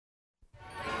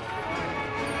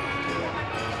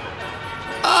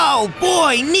Oh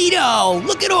boy, neato!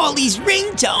 Look at all these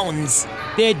ringtones!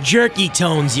 They're jerky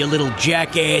tones, you little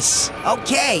jackass.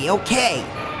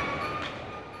 Okay.